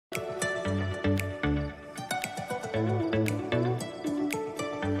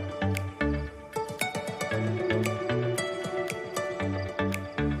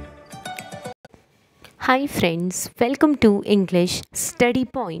Hi friends, welcome to English Study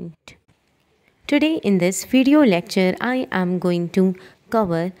Point. Today in this video lecture I am going to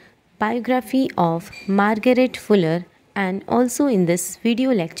cover biography of Margaret Fuller, and also in this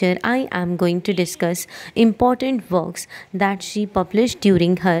video lecture I am going to discuss important works that she published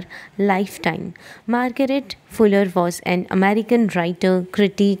during her lifetime. Margaret Fuller was an American writer,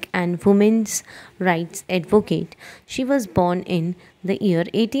 critic and women's rights advocate. She was born in the year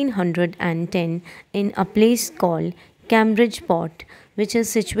 1810 in a place called Cambridgeport, which is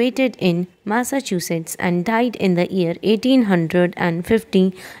situated in Massachusetts, and died in the year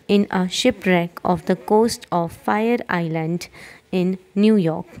 1850 in a shipwreck off the coast of Fire Island in New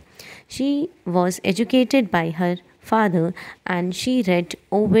York. She was educated by her father and she read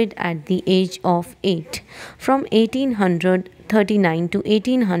Ovid at the age of 8. From 1839 to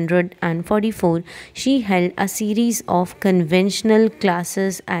 1844, she held a series of conventional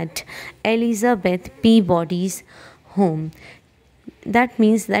classes at Elizabeth Peabody's home. That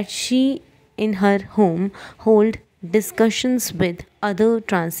means that she in her home hold discussions with other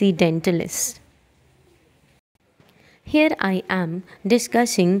transcendentalists. Here I am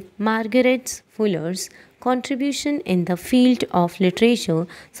discussing Margaret Fuller's contribution in the field of literature.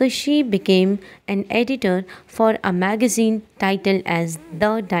 So she became an editor for a magazine titled as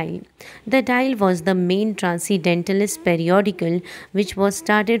The Dial. The Dial was the main transcendentalist periodical which was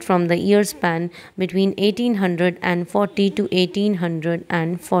started from the year span between 1840 to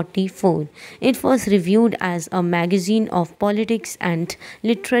 1844. It was reviewed as a magazine of politics and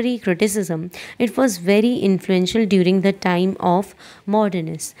literary criticism. It was very influential during the time of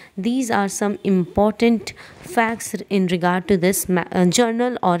modernists. These are some important facts in regard to this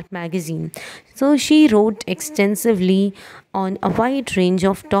journal or magazine. So she wrote extensively on a wide range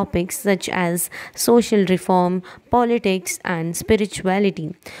of topics such as social reform, politics, and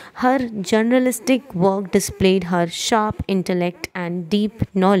spirituality. Her journalistic work displayed her sharp intellect and deep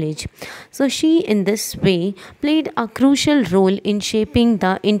knowledge. So she, in this way, played a crucial role in shaping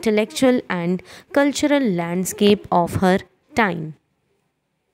the intellectual and cultural landscape of her time.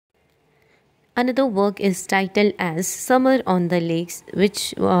 Another work is titled as Summer on the Lakes,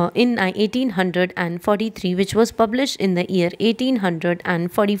 which in 1843, which was published in the year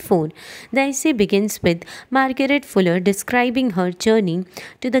 1844. The essay begins with Margaret Fuller describing her journey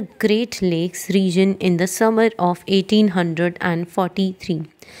to the Great Lakes region in the summer of 1843.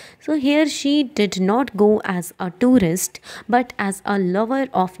 So here she did not go as a tourist but as a lover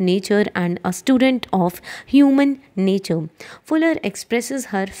of nature and a student of human nature. Fuller expresses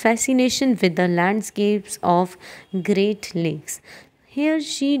her fascination with the landscapes of Great Lakes. Here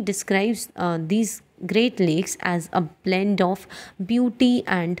she describes these Great Lakes as a blend of beauty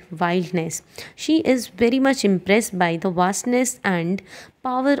and wildness. She is very much impressed by the vastness and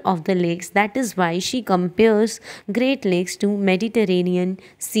power of the lakes. That is why she compares Great Lakes to Mediterranean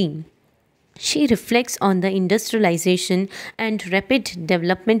Sea. She reflects on the industrialization and rapid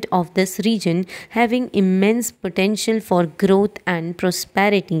development of this region having immense potential for growth and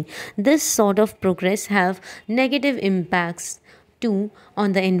prosperity. This sort of progress have negative impacts too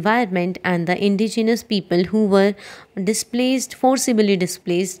on the environment and the indigenous people who were forcibly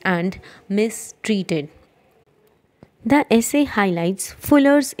displaced and mistreated. The essay highlights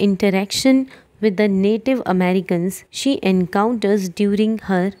Fuller's interaction with the Native Americans she encounters during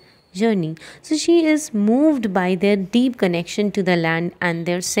her journey. So she is moved by their deep connection to the land and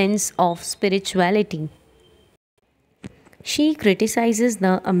their sense of spirituality. She criticizes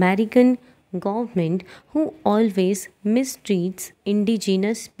the American government who always mistreats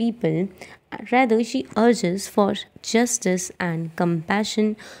indigenous people. Rather, she urges for justice and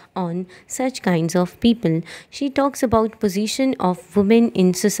compassion on such kinds of people. She talks about position of women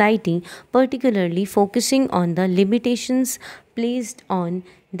in society, particularly focusing on the limitations placed on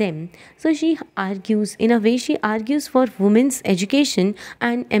them. So she argues, in a way, she argues for women's education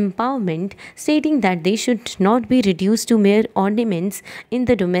and empowerment, stating that they should not be reduced to mere ornaments in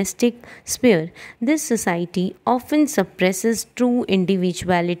the domestic sphere. This society often suppresses true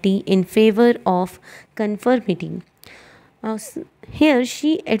individuality in favor of conformity. Here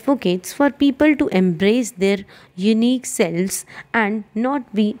she advocates for people to embrace their unique selves and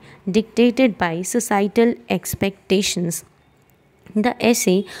not be dictated by societal expectations. The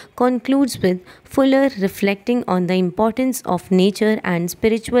essay concludes with Fuller reflecting on the importance of nature and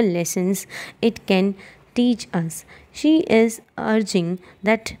spiritual lessons it can teach us. She is urging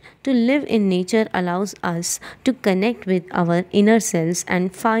that to live in nature allows us to connect with our inner selves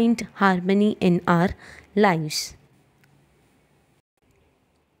and find harmony in our lives.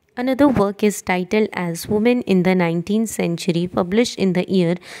 Another work is titled as Women in the 19th Century, published in the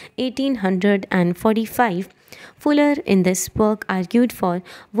year 1845. Fuller in this work argued for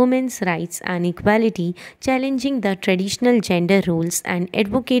women's rights and equality, challenging the traditional gender roles and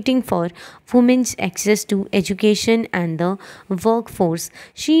advocating for women's access to education and the workforce.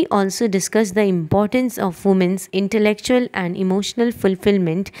 She also discussed the importance of women's intellectual and emotional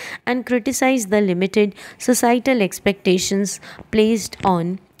fulfillment and criticized the limited societal expectations placed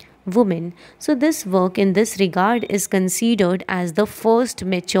on women. So, this work in this regard is considered as the first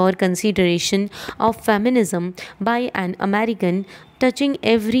mature consideration of feminism by an American, touching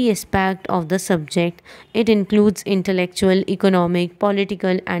every aspect of the subject. It includes intellectual, economic,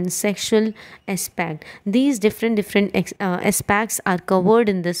 political, and sexual aspect. These different aspects are covered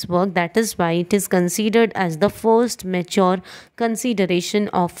in this work. That is why it is considered as the first mature consideration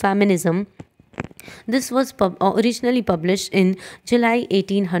of feminism. This was originally published in July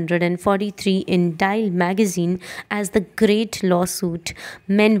 1843 in Dial magazine as The Great Lawsuit: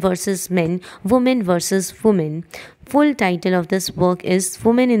 Men versus Men, Women versus Women. Full title of this work is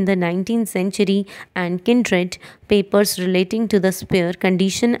Women in the 19th Century and Kindred: Papers Relating to the Sphere,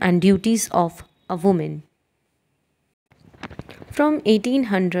 Condition and Duties of a Woman. From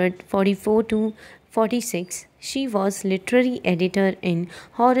 1844 to 46, she was literary editor in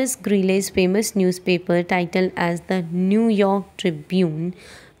Horace Greeley's famous newspaper titled as the New York Tribune.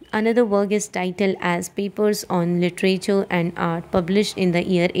 Another work is titled as Papers on Literature and Art, published in the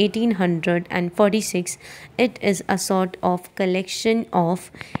year 1846. It is a sort of collection of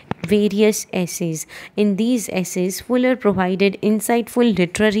various essays. In these essays, Fuller provided insightful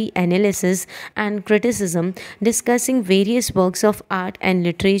literary analysis and criticism, discussing various works of art and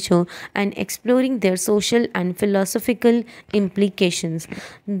literature and exploring their social and philosophical implications.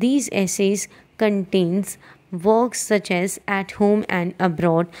 These essays contains works such as At Home and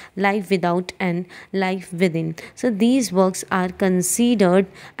Abroad, Life Without and Life Within. So these works are considered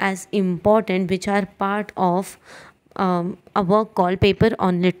as important, which are part of a work called Paper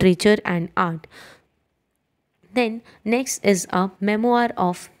on Literature and Art. Then next is a memoir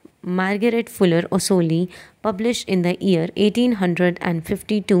of Margaret Fuller Ossoli, published in the year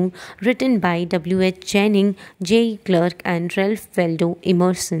 1852, written by W.H. Channing, J. Clark, and Ralph Waldo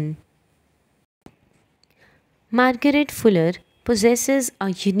Emerson. Margaret Fuller possesses a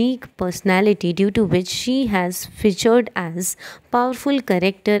unique personality due to which she has featured as powerful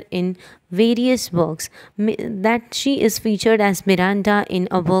character in various works. That she is featured as Miranda in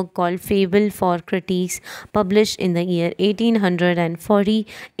a work called Fable for Critics, published in the year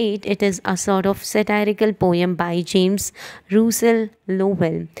 1848. It is a sort of satirical poem by James Russell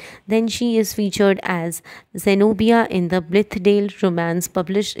Lowell. Then she is featured as Zenobia in the Blithedale romance,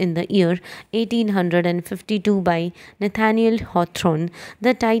 published in the year 1852 by Nathaniel Hawthorne.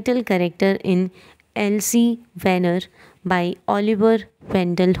 The title character in Elsie Venner by Oliver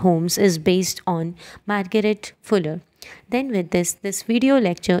Wendell Holmes is based on Margaret Fuller. Then with this video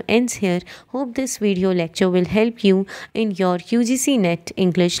lecture ends here. Hope this video lecture will help you in your UGC NET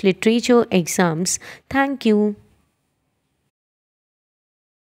English Literature exams. Thank you.